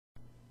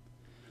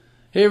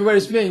Hey everybody,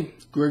 it's me,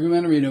 Gregory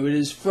Mannarino. It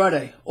is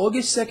Friday,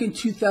 August 2nd,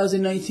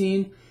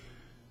 2019.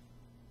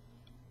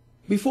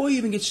 Before we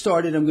even get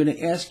started, I'm going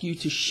to ask you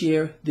to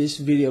share this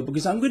video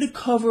because I'm going to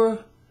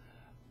cover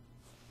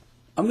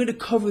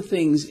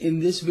things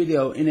in this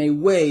video in a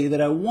way that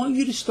I want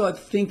you to start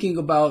thinking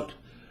about,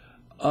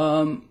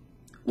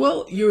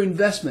 your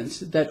investments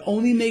that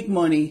only make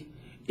money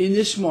in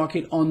this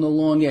market on the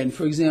long end.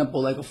 For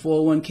example, like a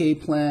 401k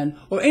plan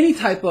or any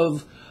type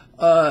of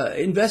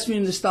investment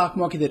in the stock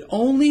market that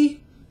only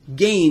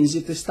gains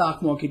if the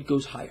stock market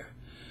goes higher.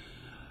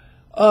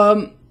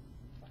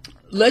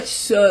 Let's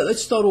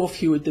start off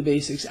here with the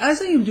basics.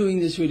 As I am doing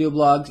this video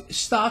blog,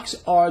 stocks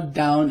are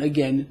down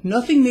again.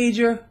 Nothing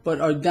major, but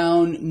are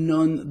down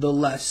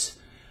nonetheless.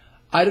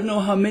 I don't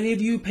know how many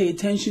of you pay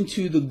attention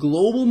to the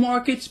global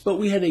markets, but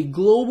we had a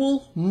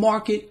global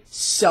market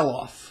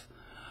sell-off.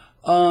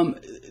 There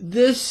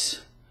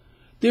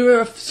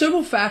are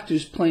several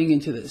factors playing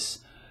into this.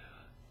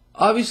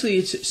 Obviously,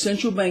 it's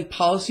central bank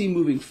policy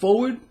moving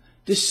forward.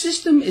 The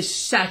system is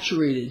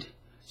saturated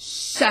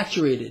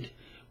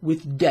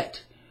with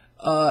debt.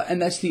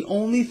 And that's the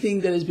only thing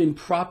that has been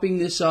propping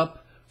this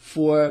up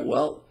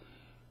for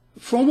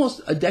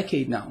almost a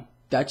decade now.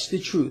 That's the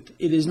truth.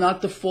 It is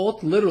not the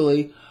fault,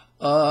 literally,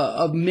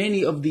 of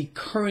many of the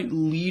current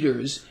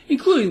leaders,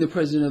 including the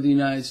President of the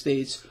United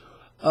States,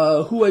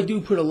 who I do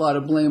put a lot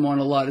of blame on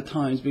a lot of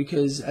times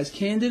because as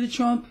candidate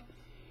Trump,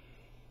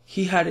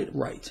 he had it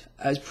right.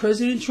 As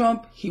President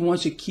Trump, he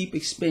wants to keep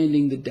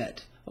expanding the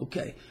debt.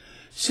 Okay.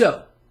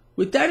 So,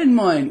 with that in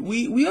mind,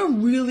 we are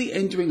really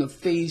entering a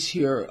phase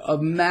here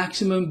of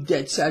maximum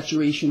debt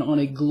saturation on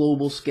a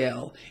global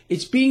scale.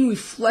 It's being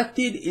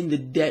reflected in the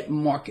debt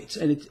markets,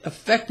 and it's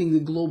affecting the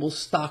global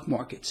stock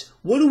markets.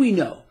 What do we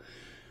know?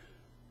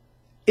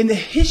 In the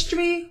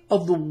history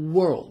of the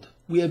world,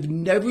 we have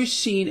never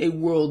seen a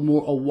world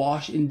more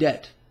awash in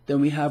debt than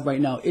we have right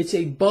now. It's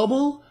a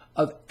bubble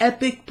of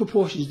epic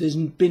proportions. There's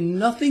been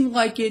nothing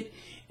like it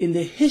in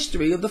the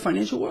history of the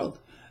financial world.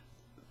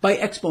 By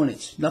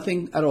exponents,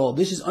 nothing at all.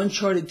 This is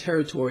uncharted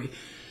territory.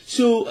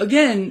 So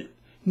again,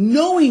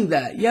 knowing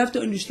that, you have to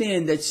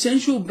understand that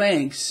central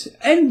banks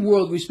and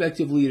world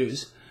respective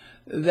leaders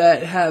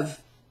that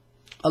have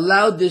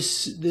allowed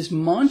this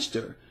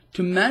monster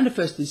to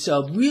manifest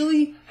itself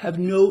really have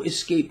no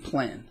escape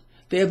plan.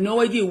 They have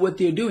no idea what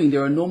they're doing.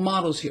 There are no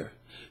models here.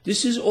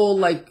 This is all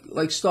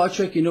like Star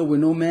Trek, where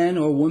no man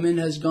or woman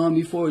has gone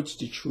before. It's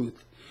the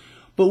truth.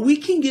 But we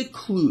can get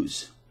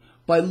clues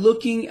by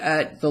looking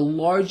at the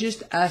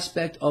largest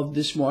aspect of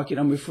this market.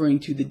 I'm referring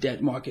to the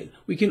debt market.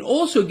 We can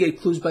also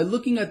get clues by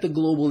looking at the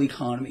global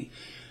economy.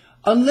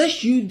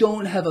 Unless you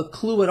don't have a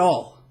clue at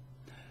all,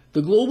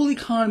 the global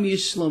economy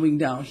is slowing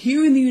down.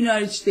 Here in the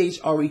United States,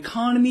 our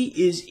economy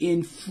is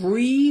in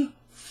free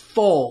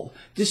fall,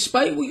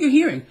 despite what you're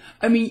hearing.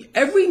 I mean,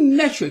 every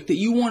metric that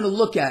you want to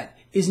look at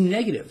is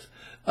negative.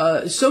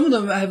 Some of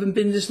them haven't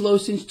been this low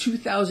since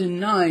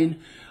 2009.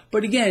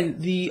 But again,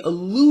 the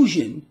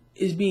illusion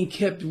is being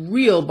kept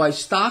real by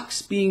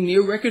stocks being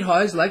near record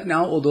highs like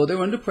now, although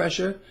they're under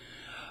pressure,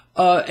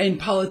 and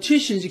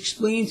politicians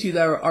explaining to you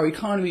that our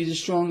economy is as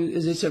strong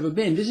as it's ever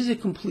been. This is a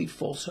complete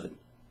falsehood.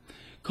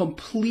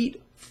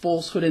 Complete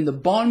falsehood, and the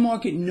bond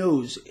market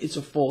knows it's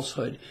a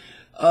falsehood.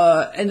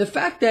 And the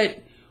fact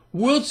that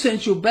world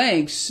central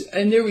banks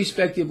and their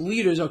respective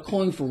leaders are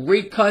calling for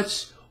rate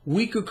cuts,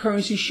 weaker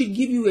currency, should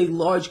give you a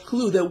large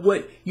clue that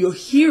what you're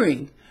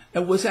hearing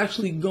and what's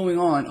actually going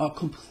on are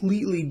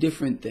completely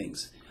different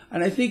things.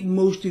 And I think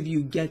most of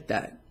you get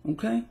that,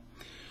 okay?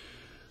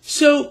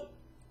 So,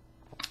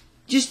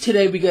 just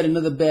today we got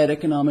another bad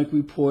economic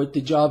report.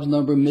 The jobs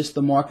number missed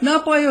the mark,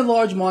 not by a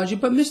large margin,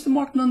 but missed the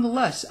mark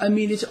nonetheless. I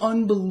mean, it's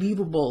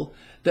unbelievable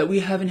that we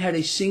haven't had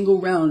a single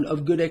round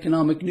of good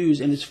economic news,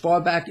 and as far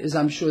back as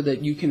I'm sure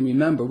that you can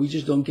remember. We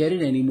just don't get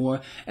it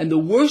anymore. And the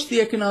worse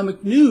the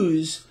economic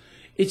news,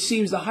 it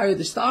seems the higher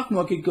the stock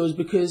market goes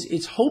because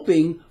it's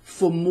hoping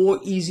for more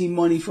easy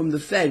money from the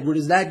Fed. What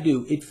does that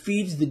do? It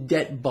feeds the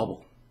debt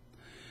bubble.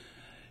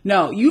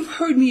 Now, you've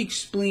heard me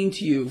explain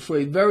to you for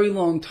a very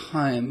long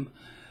time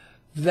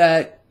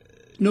that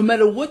no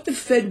matter what the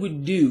Fed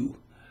would do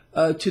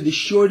to the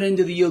short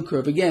end of the yield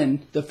curve,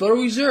 again, the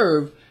Federal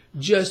Reserve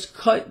just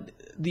cut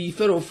the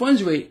federal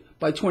funds rate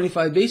by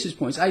 25 basis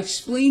points. I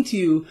explained to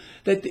you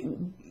that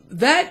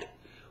that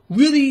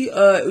really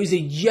is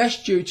a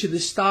gesture to the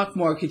stock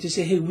market to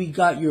say, hey, we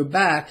got your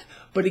back.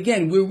 But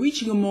again, we're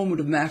reaching a moment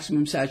of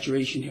maximum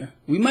saturation here.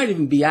 We might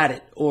even be at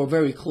it or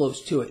very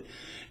close to it.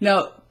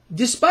 Now,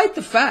 despite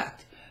the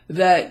fact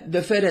that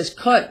the Fed has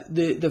cut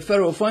the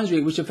federal funds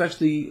rate, which affects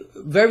the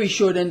very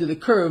short end of the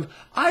curve,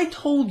 I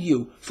told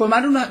you from,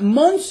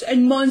 months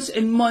and months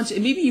and months,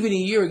 and maybe even a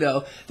year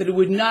ago, that it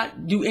would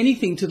not do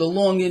anything to the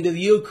long end of the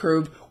yield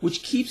curve,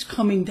 which keeps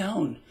coming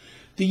down.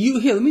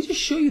 Here, let me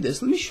just show you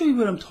this. Let me show you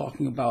what I'm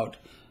talking about.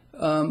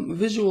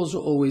 Visuals are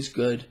always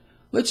good.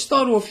 Let's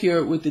start off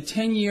here with the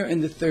 10-year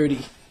and the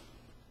 30.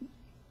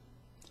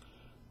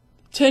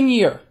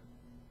 10-year,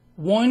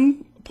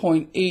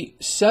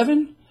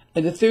 1.87,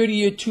 and the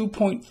 30-year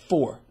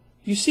 2.4.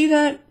 You see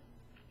that?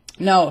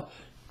 Now,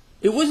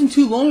 It wasn't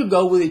too long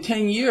ago where the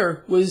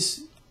 10-year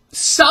was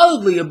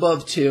solidly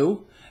above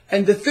 2,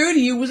 and the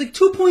 30-year was like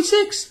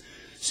 2.6.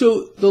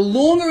 So the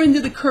longer end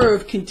of the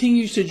curve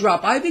continues to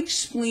drop. I've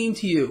explained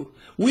to you,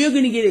 we are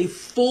going to get a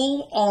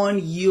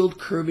full-on yield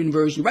curve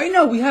inversion. Right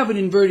now we have an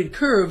inverted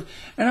curve,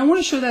 and I want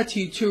to show that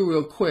to you too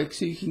real quick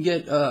so you can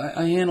get a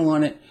handle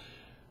on it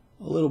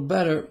a little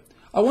better.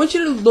 I want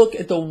you to look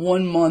at the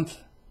 1 month.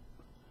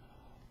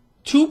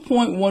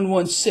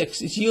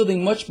 2.116 is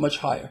yielding much, much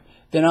higher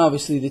than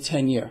obviously the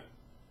 10-year.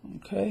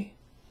 Okay?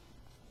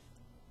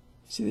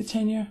 See the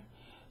 10-year?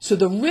 So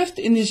the rift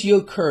in this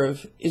yield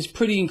curve is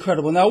pretty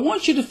incredible. Now I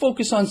want you to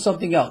focus on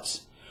something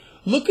else.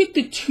 Look at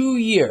the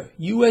 2-year,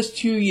 US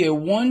 2-year,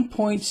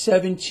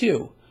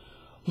 1.72.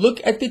 Look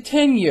at the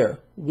 10-year,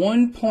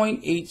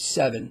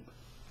 1.87.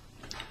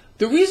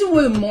 The reason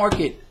why the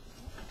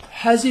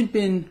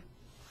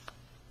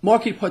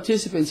market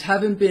participants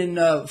haven't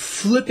been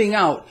flipping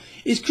out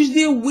is because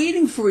they're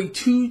waiting for a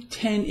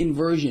 210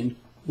 inversion,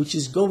 which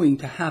is going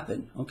to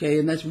happen, okay?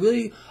 And that's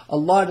really a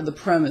lot of the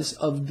premise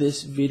of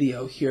this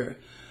video here.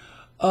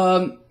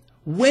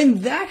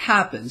 When that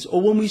happens,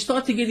 or when we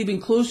start to get even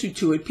closer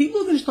to it,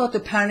 people are going to start to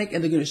panic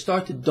and they're going to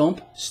start to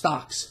dump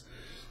stocks.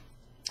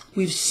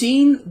 We've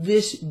seen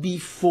this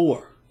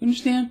before. You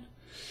understand?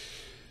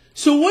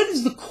 So what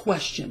is the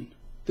question?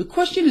 The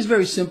question is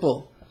very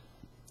simple.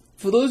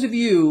 For those of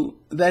you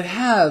that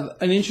have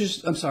an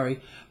interest, a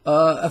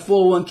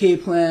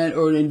 401k plan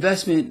or an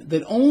investment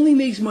that only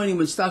makes money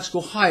when stocks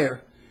go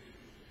higher,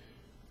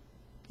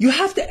 you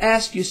have to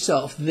ask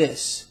yourself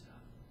this.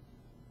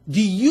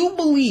 Do you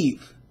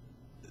believe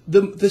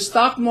the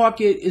stock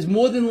market is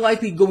more than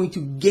likely going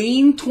to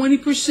gain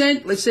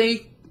 20%, let's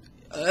say,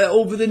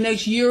 over the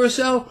next year or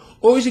so,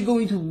 or is it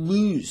going to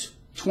lose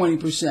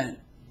 20%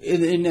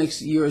 in the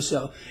next year or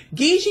so?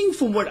 Gauging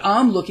from what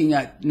I'm looking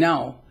at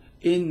now,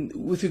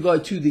 with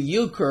regard to the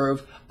yield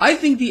curve, I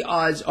think the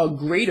odds are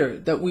greater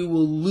that we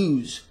will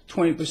lose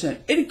 20%.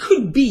 And it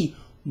could be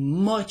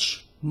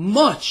much,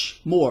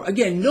 much more.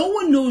 Again, no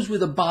one knows where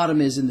the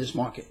bottom is in this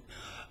market.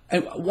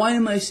 And why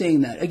am I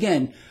saying that?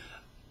 Again,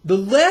 the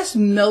last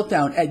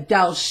meltdown at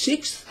Dow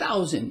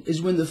 6,000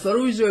 is when the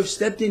Federal Reserve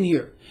stepped in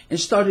here and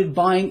started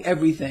buying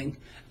everything.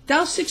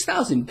 Dow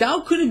 6,000.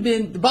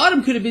 The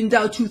bottom could have been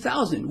Dow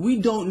 2,000.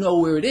 We don't know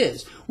where it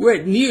is. We're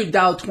at near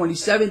Dow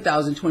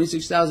 27,000,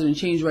 26,000 and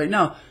change right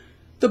now.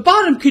 The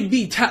bottom could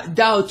be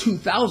Dow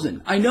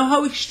 2,000. I know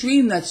how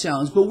extreme that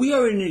sounds, but we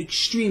are in an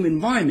extreme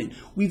environment.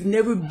 We've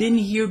never been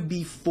here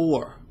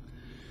before.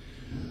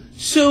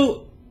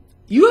 So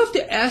you have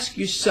to ask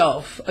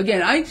yourself,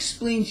 again, I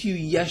explained to you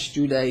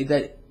yesterday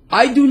that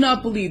I do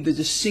not believe there's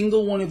a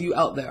single one of you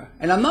out there,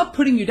 and I'm not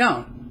putting you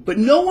down, but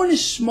no one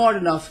is smart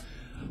enough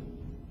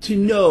to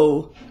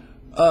know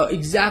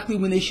exactly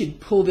when they should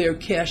pull their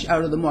cash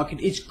out of the market.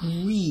 It's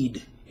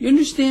greed. You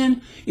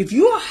understand? If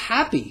you are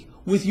happy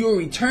with your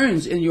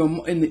returns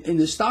in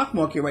the stock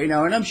market right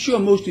now, and I'm sure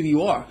most of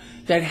you are,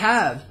 that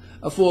have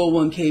a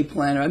 401k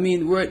plan, I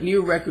mean, we're at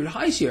near record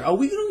highs here. Are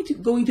we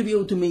going to be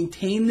able to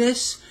maintain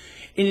this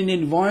in an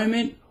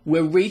environment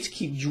where rates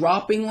keep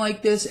dropping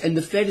like this and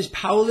the Fed is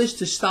powerless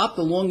to stop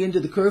the long end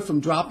of the curve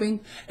from dropping,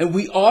 and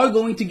we are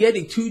going to get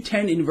a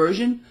 210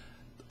 inversion?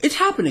 It's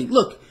happening.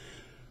 Look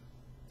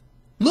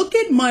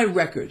at my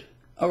record,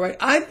 all right?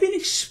 I've been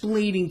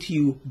explaining to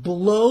you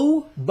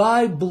blow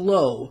by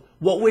blow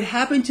what would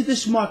happen to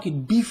this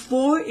market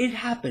before it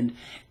happened,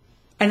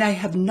 and I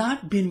have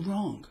not been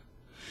wrong.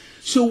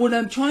 So what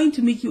I'm trying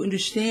to make you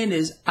understand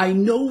is I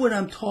know what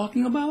I'm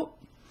talking about.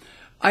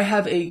 I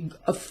have a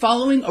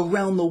following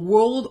around the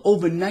world,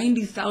 over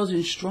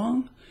 90,000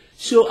 strong.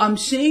 So I'm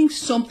saying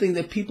something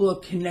that people are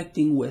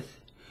connecting with.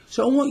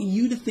 So I want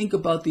you to think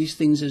about these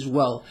things as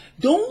well.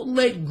 Don't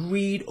let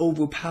greed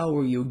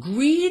overpower you.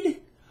 Greed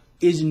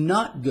is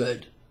not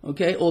good,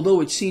 okay?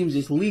 Although it seems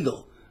it's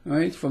legal,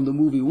 right, from the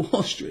movie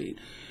Wall Street.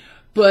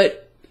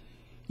 But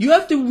you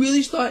have to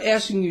really start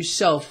asking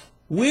yourself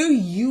where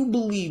you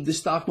believe the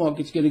stock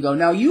market's going to go.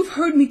 Now, you've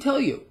heard me tell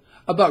you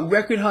about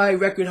record high,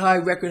 record high,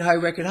 record high,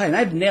 record high, and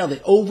I've nailed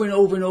it over and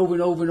over and over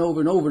and over and over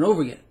and over and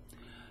over again.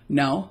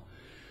 Now,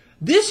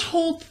 this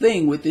whole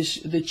thing with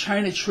the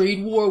China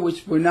trade war,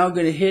 which we're now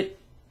going to hit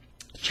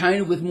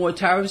China with more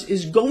tariffs,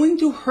 is going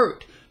to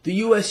hurt the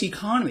U.S.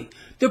 economy.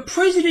 The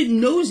president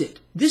knows it.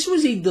 This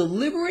was a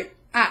deliberate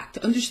act.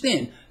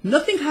 Understand,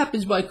 nothing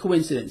happens by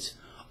coincidence.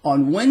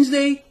 On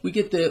Wednesday, we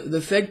get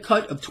the Fed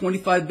cut of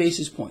 25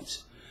 basis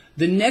points.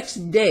 The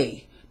next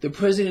day, the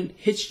president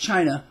hits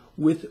China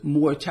with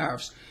more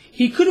tariffs.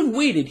 He could have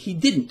waited. He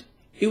didn't.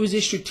 It was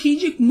a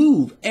strategic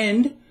move,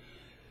 and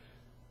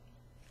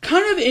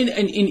kind of in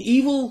an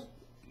evil,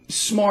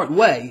 smart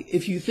way,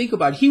 if you think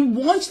about it. He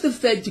wants the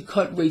Fed to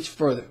cut rates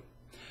further.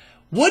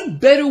 What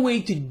better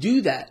way to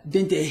do that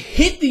than to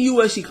hit the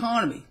U.S.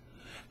 economy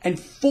and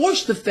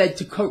force the Fed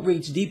to cut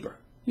rates deeper?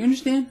 You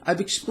understand?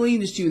 I've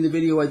explained this to you in the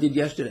video I did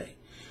yesterday.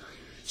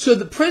 So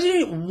the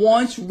president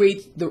wants a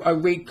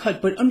rate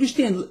cut, but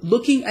understand,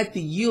 looking at the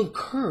yield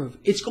curve,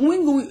 it's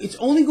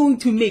only going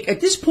to make,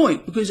 at this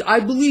point, because I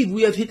believe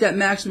we have hit that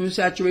maximum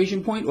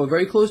saturation point or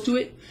very close to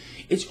it,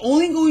 it's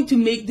only going to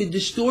make the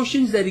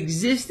distortions that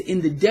exist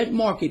in the debt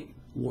market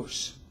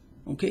worse.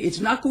 Okay, it's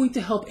not going to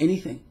help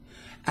anything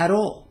at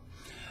all.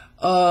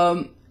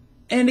 And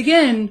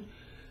again,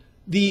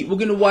 we're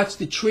going to watch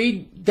the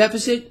trade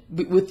deficit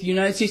with the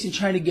United States and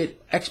China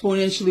get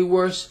exponentially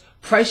worse.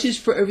 Prices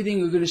for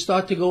everything are going to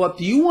start to go up.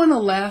 Do you want to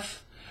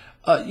laugh?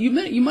 You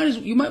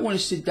might want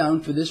to sit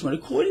down for this one.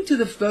 According to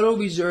the Federal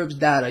Reserve's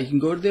data, you can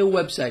go to their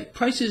website.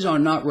 Prices are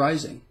not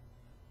rising.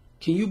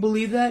 Can you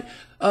believe that?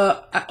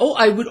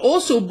 I would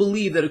also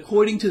believe that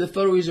according to the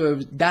Federal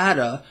Reserve's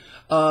data,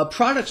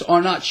 products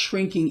are not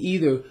shrinking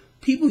either.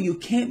 People, you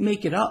can't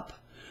make it up.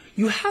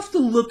 You have to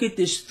look at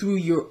this through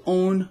your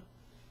own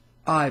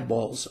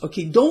eyeballs.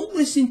 Okay, don't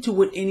listen to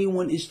what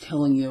anyone is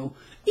telling you,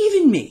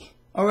 even me.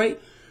 All right.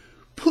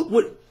 Put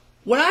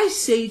what I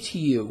say to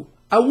you,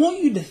 I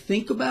want you to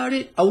think about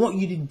it. I want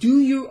you to do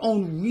your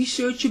own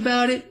research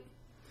about it.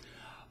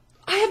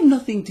 I have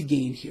nothing to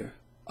gain here,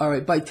 all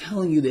right, by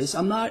telling you this.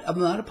 I'm not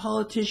a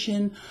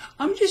politician.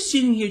 I'm just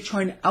sitting here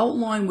trying to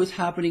outline what's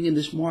happening in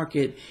this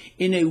market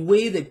in a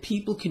way that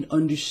people can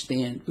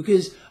understand.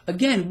 Because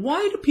again,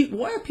 why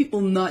are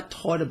people not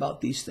taught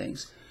about these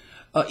things?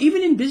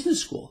 Even in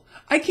business school,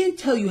 I can't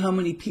tell you how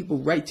many people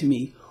write to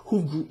me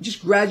who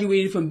just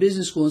graduated from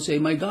business school and say,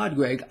 my God,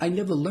 Greg, I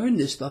never learned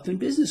this stuff in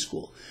business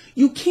school.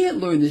 You can't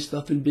learn this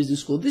stuff in business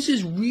school. This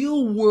is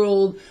real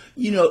world,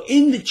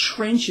 in the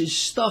trenches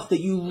stuff that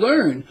you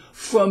learn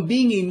from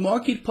being a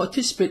market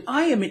participant.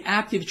 I am an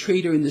active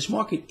trader in this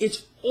market.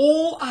 It's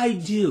all I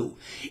do.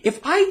 If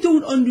I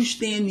don't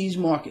understand these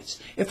markets,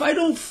 if I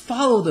don't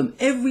follow them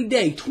every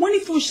day,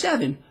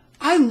 24/7,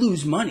 I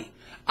lose money.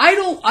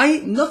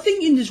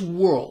 Nothing in this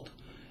world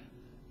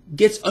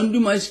gets under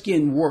my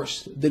skin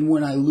worse than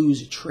when I lose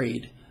a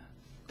trade.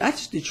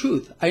 That's the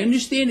truth. I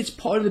understand it's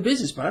part of the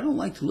business, but I don't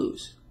like to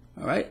lose.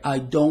 All right? I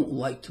don't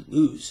like to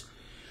lose.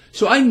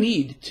 So I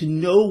need to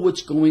know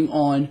what's going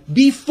on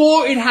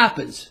before it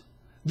happens.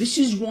 This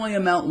is why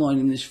I'm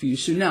outlining this for you.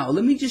 So now,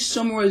 let me just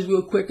summarize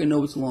real quick. I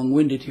know it's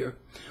long-winded here.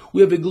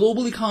 We have a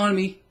global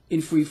economy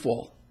in free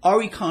fall.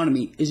 Our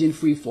economy is in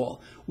free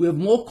fall. We have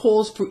more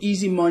calls for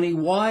easy money.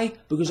 Why?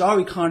 Because our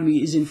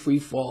economy is in free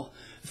fall.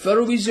 The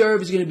Federal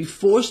Reserve is going to be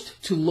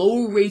forced to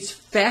lower rates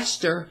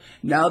faster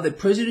now that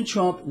President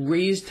Trump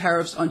raised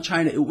tariffs on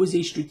China. It was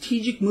a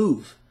strategic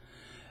move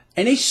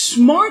and a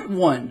smart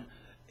one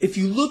if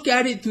you look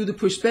at it through the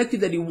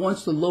perspective that he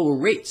wants to lower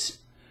rates.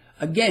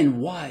 Again,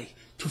 why?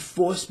 To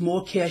force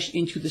more cash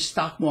into the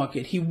stock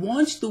market. He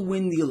wants to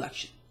win the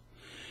election.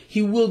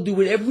 He will do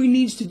whatever he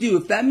needs to do.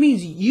 If that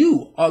means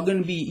you are going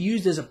to be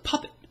used as a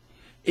puppet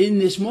in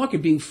this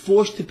market, being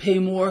forced to pay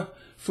more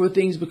for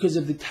things because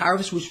of the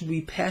tariffs which will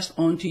be passed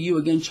on to you.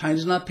 Again,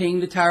 China's not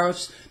paying the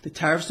tariffs. The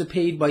tariffs are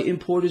paid by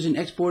importers and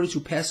exporters who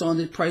pass on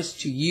the price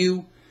to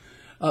you.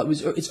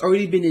 It's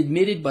already been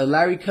admitted by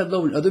Larry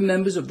Kudlow and other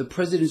members of the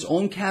president's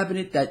own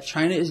cabinet that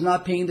China is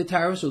not paying the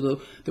tariffs, although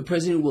the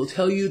president will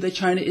tell you that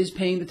China is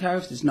paying the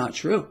tariffs. It's not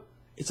true.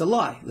 It's a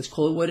lie. Let's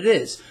call it what it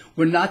is.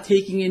 We're not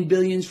taking in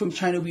billions from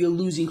China. We are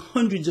losing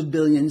hundreds of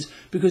billions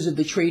because of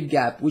the trade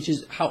gap, which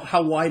is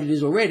how wide it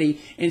is already,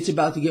 and it's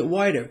about to get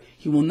wider.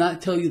 He will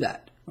not tell you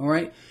that. All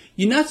right?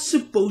 You're not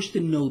supposed to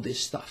know this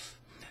stuff.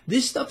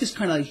 This stuff is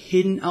kind of like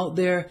hidden out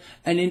there.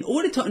 And in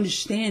order to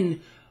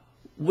understand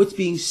what's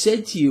being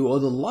said to you or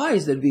the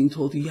lies that are being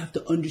told to you, you have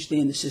to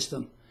understand the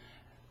system.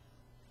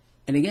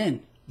 And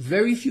again,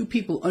 very few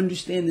people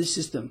understand this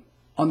system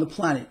on the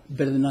planet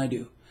better than I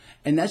do.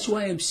 And that's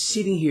why I'm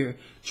sitting here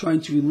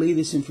trying to relay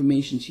this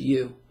information to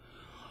you.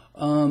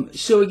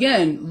 So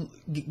again,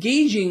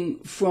 gauging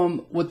from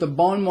what the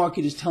bond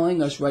market is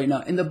telling us right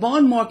now, and the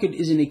bond market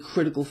is in a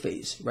critical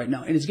phase right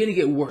now, and it's going to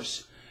get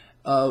worse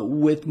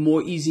with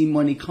more easy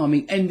money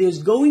coming, and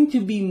there's going to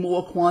be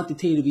more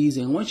quantitative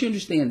easing. I want you to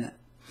understand that.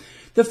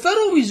 The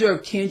Federal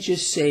Reserve can't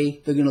just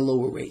say they're going to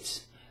lower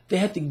rates. They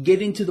have to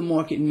get into the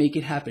market and make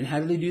it happen. How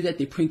do they do that?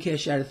 They print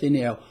cash out of thin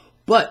air.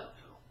 But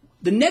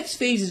the next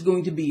phase is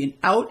going to be an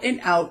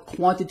out-and-out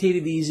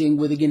quantitative easing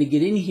where they're going to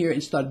get in here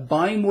and start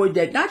buying more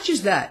debt. Not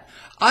just that.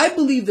 I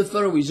believe the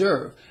Federal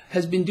Reserve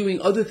has been doing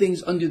other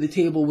things under the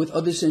table with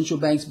other central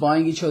banks,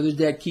 buying each other's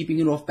debt, keeping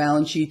it off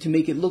balance sheet to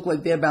make it look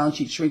like their balance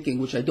sheet shrinking,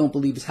 which I don't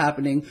believe is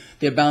happening.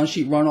 Their balance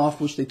sheet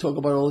runoff, which they talk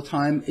about all the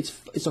time,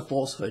 it's a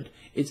falsehood.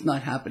 It's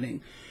not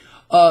happening.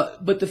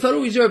 But the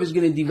Federal Reserve is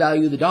going to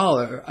devalue the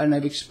dollar, and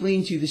I've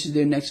explained to you this is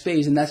their next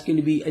phase, and that's going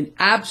to be an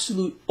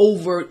absolute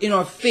overt,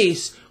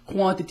 in-our-face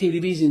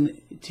quantitative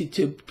easing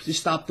to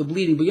stop the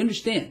bleeding. But you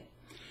understand,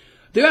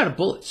 they're out of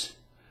bullets.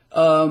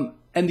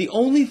 And the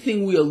only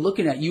thing we are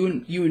looking at, you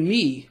and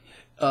me,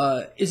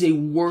 is a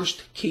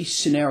worst case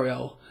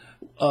scenario,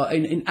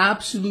 an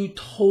absolute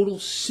total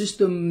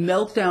system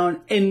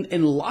meltdown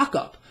and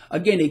lockup.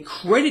 Again, a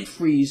credit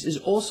freeze is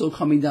also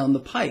coming down the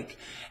pike.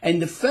 And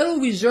the Federal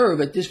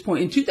Reserve at this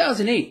point, in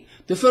 2008,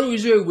 the Federal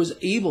Reserve was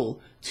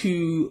able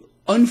to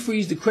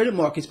unfreeze the credit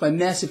markets by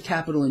massive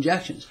capital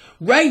injections.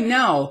 Right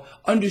now,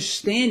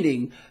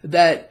 understanding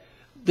that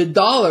the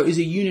dollar is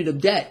a unit of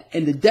debt,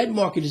 and the debt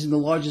market is in the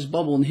largest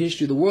bubble in the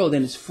history of the world,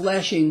 and it's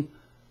flashing,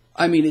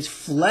 it's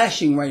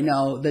flashing right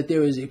now that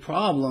there is a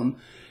problem,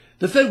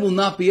 the Fed will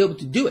not be able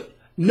to do it.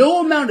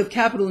 No amount of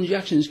capital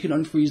injections can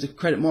unfreeze the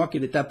credit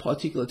market at that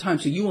particular time,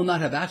 so you will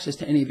not have access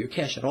to any of your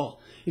cash at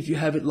all if you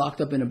have it locked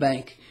up in a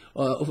bank.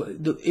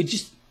 It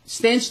just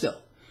stands still.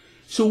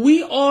 So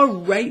we are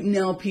right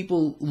now,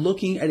 people,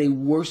 looking at a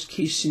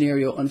worst-case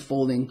scenario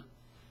unfolding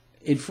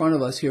in front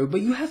of us here,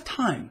 but you have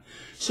time.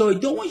 So I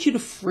don't want you to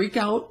freak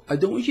out. I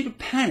don't want you to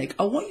panic.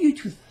 I want you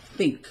to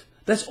think.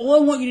 That's all I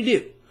want you to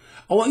do.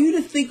 I want you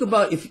to think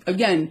about, if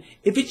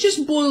it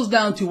just boils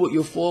down to what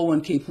your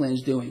 401k plan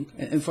is doing,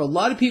 and for a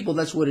lot of people,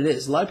 that's what it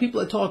is. A lot of people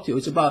I talk to,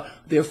 it's about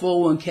their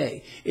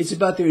 401k. It's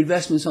about their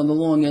investments on the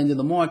long end of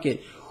the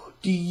market.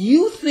 Do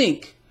you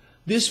think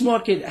this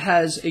market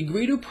has a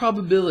greater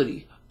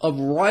probability of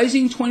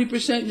rising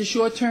 20% in the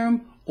short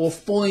term or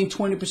falling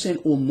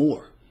 20% or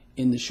more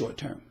in the short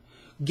term?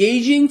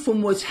 Gauging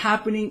from what's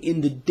happening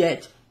in the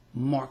debt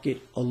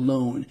market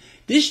alone.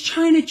 This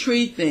China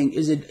trade thing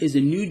is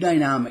a new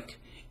dynamic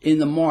in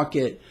the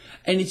market,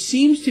 and it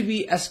seems to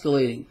be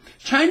escalating.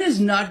 China is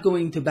not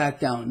going to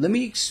back down. Let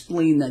me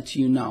explain that to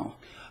you now.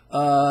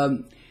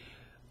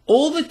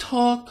 All the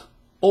talk,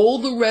 all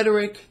the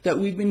rhetoric that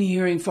we've been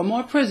hearing from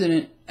our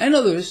president and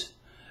others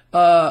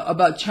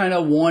about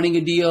China wanting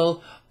a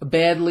deal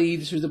badly,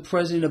 this was the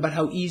president, about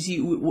how easy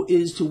it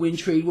is to win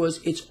trade wars.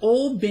 It's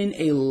all been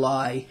a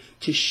lie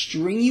to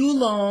string you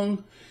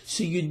along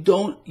so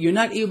you're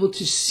not able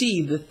to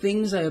see the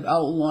things I have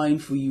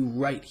outlined for you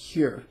right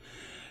here.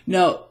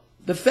 Now,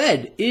 the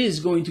Fed is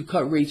going to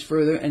cut rates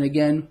further, and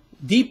again,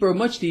 deeper,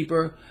 much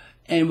deeper,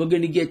 and we're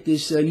going to get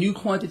this new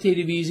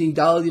quantitative easing,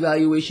 dollar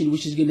devaluation,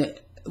 which is going to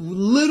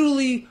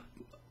literally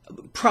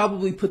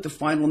probably put the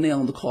final nail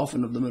in the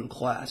coffin of the middle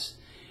class,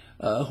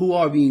 who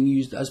are being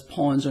used as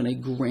pawns on a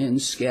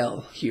grand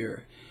scale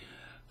here.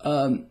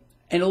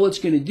 And all it's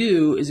going to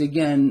do is,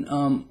 again,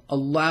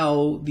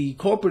 allow the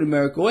corporate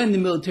America and the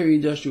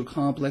military-industrial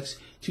complex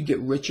to get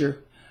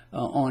richer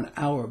on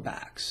our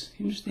backs.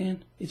 You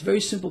understand? It's a very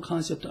simple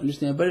concept to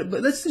understand, but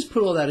let's just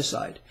put all that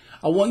aside.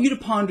 I want you to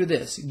ponder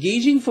this,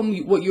 gauging from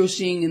what you're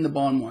seeing in the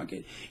bond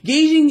market,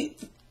 gauging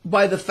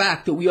by the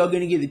fact that we are going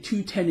to get a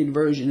 210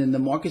 inversion and the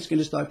market's going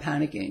to start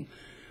panicking.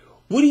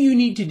 What do you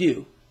need to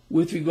do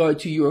with regard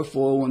to your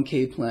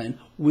 401k plan,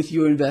 with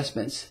your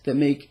investments that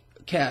make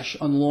cash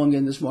on the long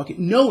end of this market,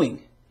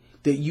 knowing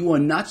that you are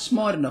not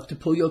smart enough to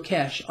pull your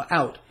cash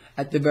out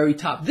at the very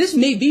top? This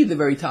may be the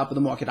very top of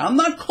the market. I'm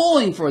not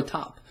calling for a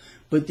top,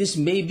 but this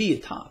may be a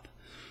top.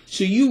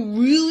 So you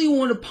really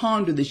want to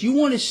ponder this. You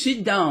want to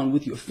sit down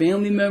with your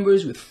family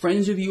members, with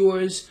friends of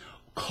yours,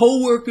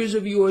 co-workers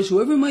of yours,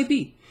 whoever it might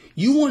be.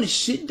 You want to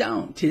sit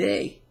down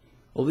today,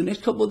 over the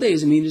next couple of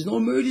days. There's no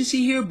emergency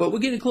here, but we're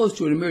getting close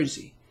to an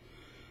emergency.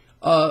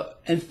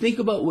 And think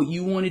about what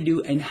you want to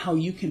do and how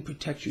you can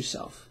protect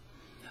yourself.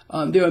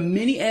 There are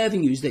many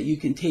avenues that you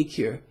can take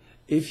here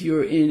if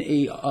you're in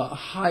a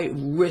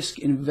high-risk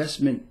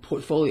investment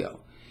portfolio.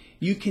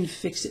 You can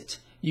fix it.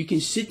 You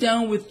can sit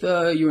down with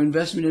your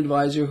investment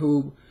advisor,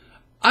 who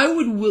I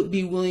would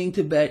be willing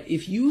to bet,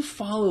 if you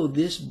follow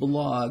this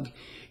blog,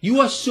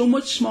 you are so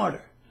much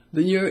smarter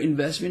than your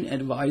investment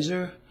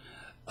advisor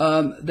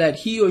that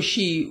he or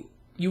she,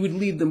 you would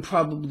leave them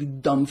probably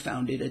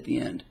dumbfounded at the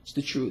end. It's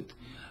the truth.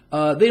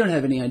 They don't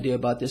have any idea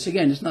about this.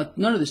 Again,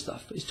 none of this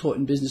stuff is taught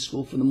in business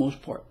school for the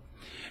most part.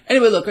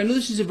 Anyway, look, I know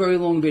this is a very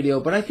long video,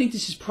 but I think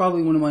this is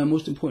probably one of my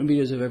most important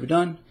videos I've ever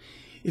done.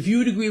 If you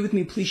would agree with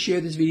me, please share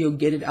this video,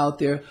 get it out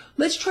there.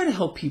 Let's try to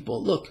help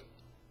people. Look,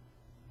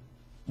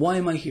 why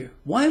am I here?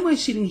 Why am I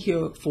sitting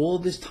here for all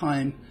this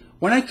time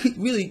when I could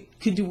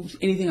do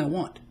anything I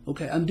want?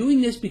 Okay, I'm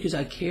doing this because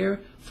I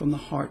care from the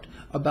heart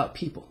about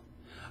people.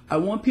 I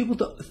want people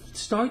to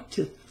start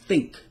to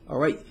think, all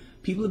right?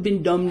 People have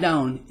been dumbed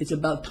down. It's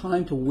about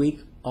time to wake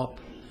up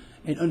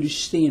and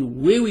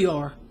understand where we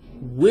are,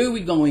 where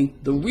we're going,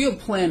 the real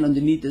plan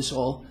underneath this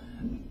all.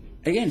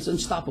 Again, it's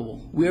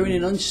unstoppable. We're in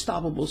an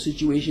unstoppable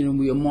situation, and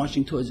we are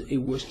marching towards a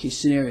worst-case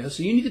scenario.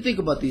 So you need to think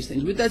about these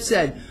things. With that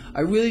said,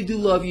 I really do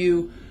love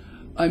you.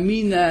 I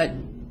mean that.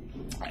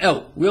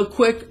 Oh, real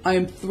quick, I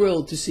am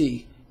thrilled to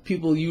see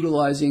people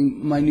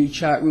utilizing my new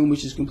chat room,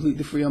 which is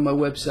completely free on my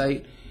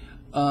website.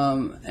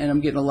 And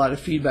I'm getting a lot of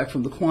feedback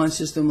from the Quant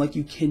system like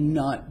you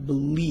cannot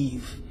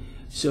believe.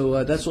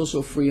 So that's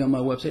also free on my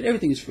website.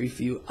 Everything is free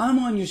for you. I'm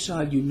on your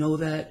side. You know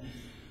that.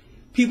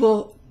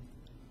 People,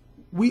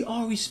 we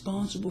are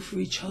responsible for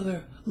each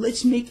other.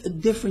 Let's make a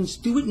difference.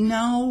 Do it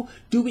now.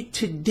 Do it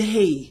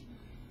today.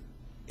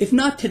 If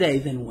not today,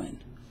 then when?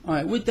 All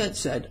right, with that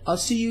said, I'll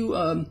see you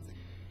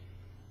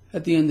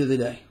at the end of the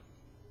day.